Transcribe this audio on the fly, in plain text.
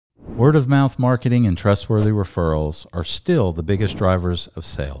Word of mouth marketing and trustworthy referrals are still the biggest drivers of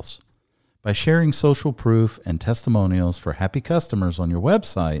sales. By sharing social proof and testimonials for happy customers on your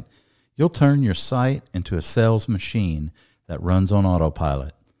website, you'll turn your site into a sales machine that runs on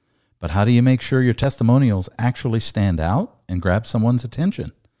autopilot. But how do you make sure your testimonials actually stand out and grab someone's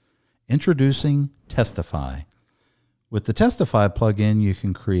attention? Introducing Testify. With the Testify plugin, you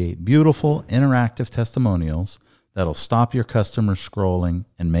can create beautiful, interactive testimonials that'll stop your customers scrolling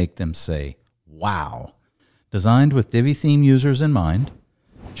and make them say, wow. Designed with Divi theme users in mind,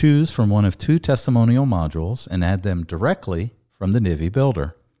 choose from one of 2 testimonial modules and add them directly from the Divi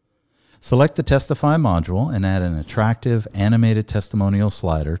builder. Select the Testify module and add an attractive animated testimonial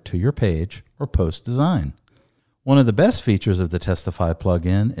slider to your page or post design. One of the best features of the Testify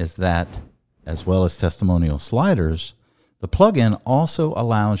plugin is that, as well as testimonial sliders, the plugin also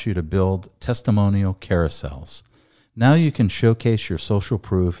allows you to build testimonial carousels. Now you can showcase your social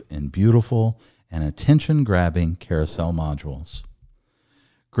proof in beautiful and attention-grabbing carousel modules.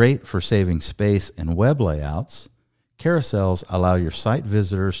 Great for saving space in web layouts, carousels allow your site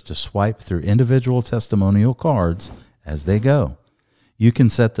visitors to swipe through individual testimonial cards as they go. You can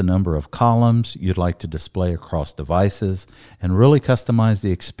set the number of columns you'd like to display across devices and really customize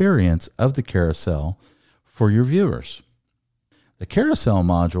the experience of the carousel for your viewers. The carousel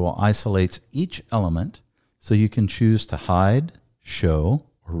module isolates each element so you can choose to hide, show,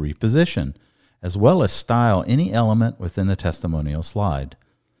 or reposition, as well as style any element within the testimonial slide.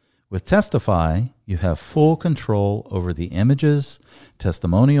 With Testify, you have full control over the images,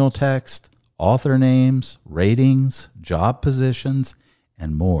 testimonial text, author names, ratings, job positions,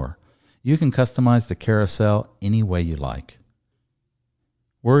 and more. You can customize the carousel any way you like.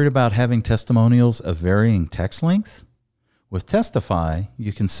 Worried about having testimonials of varying text length? With Testify,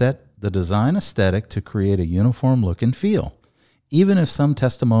 you can set the design aesthetic to create a uniform look and feel, even if some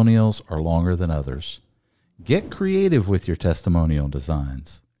testimonials are longer than others. Get creative with your testimonial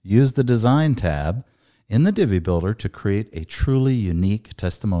designs. Use the Design tab in the Divi Builder to create a truly unique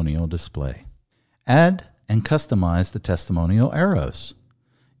testimonial display. Add and customize the testimonial arrows.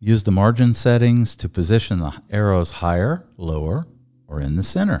 Use the margin settings to position the arrows higher, lower, or in the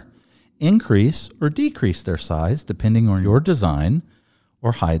center. Increase or decrease their size depending on your design,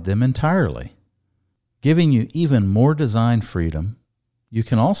 or hide them entirely. Giving you even more design freedom, you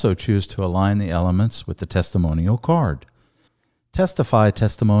can also choose to align the elements with the testimonial card. Testify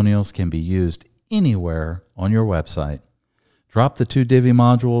testimonials can be used anywhere on your website. Drop the 2 Divi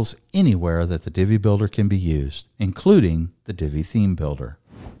modules anywhere that the Divi Builder can be used, including the Divi Theme Builder.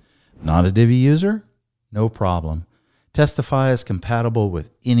 Not a Divi user? No problem. Testify is compatible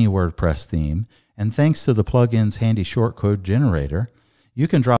with any WordPress theme, and thanks to the plugin's handy shortcode generator, you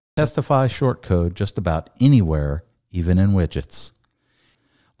can drop Testify shortcode just about anywhere, even in widgets.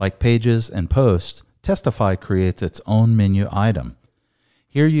 Like Pages and Posts, Testify creates its own menu item.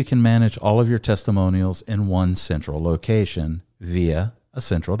 Here you can manage all of your testimonials in one central location via a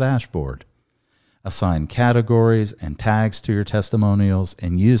central dashboard. Assign categories and tags to your testimonials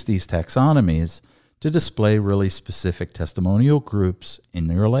and use these taxonomies to display really specific testimonial groups in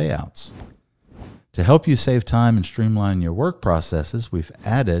your layouts. To help you save time and streamline your work processes, we've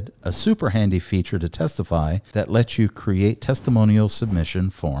added a super handy feature to Testify that lets you create testimonial submission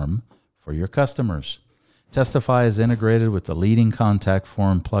form for your customers. Testify is integrated with the leading contact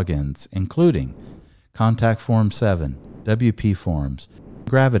form plugins, including Contact Form 7, WP Forms,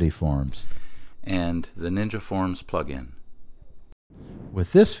 Gravity Forms, and the Ninja Forms plugin.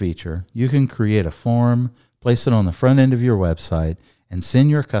 With this feature, you can create a form, place it on the front end of your website, and send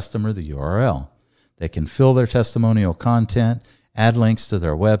your customer the URL. They can fill their testimonial content, add links to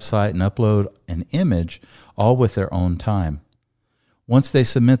their website, and upload an image, all with their own time. Once they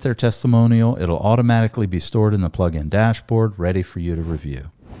submit their testimonial, it'll automatically be stored in the plugin dashboard, ready for you to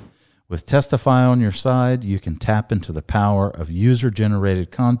review. With Testify on your side, you can tap into the power of user-generated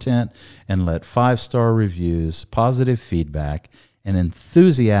content and let 5-star reviews, positive feedback, and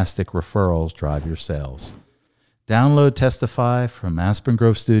enthusiastic referrals drive your sales. Download Testify from Aspen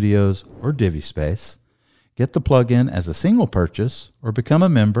Grove Studios or Divi Space. Get the plugin as a single purchase or become a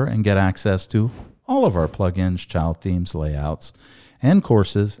member and get access to all of our plugins, child themes, layouts, and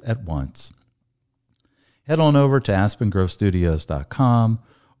courses at once. Head on over to aspengrovestudios.com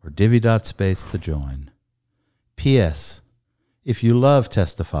or divi.space to join. P.S. If you love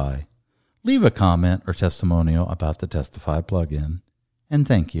Testify, leave a comment or testimonial about the Testify plugin, and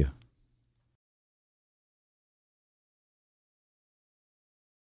thank you.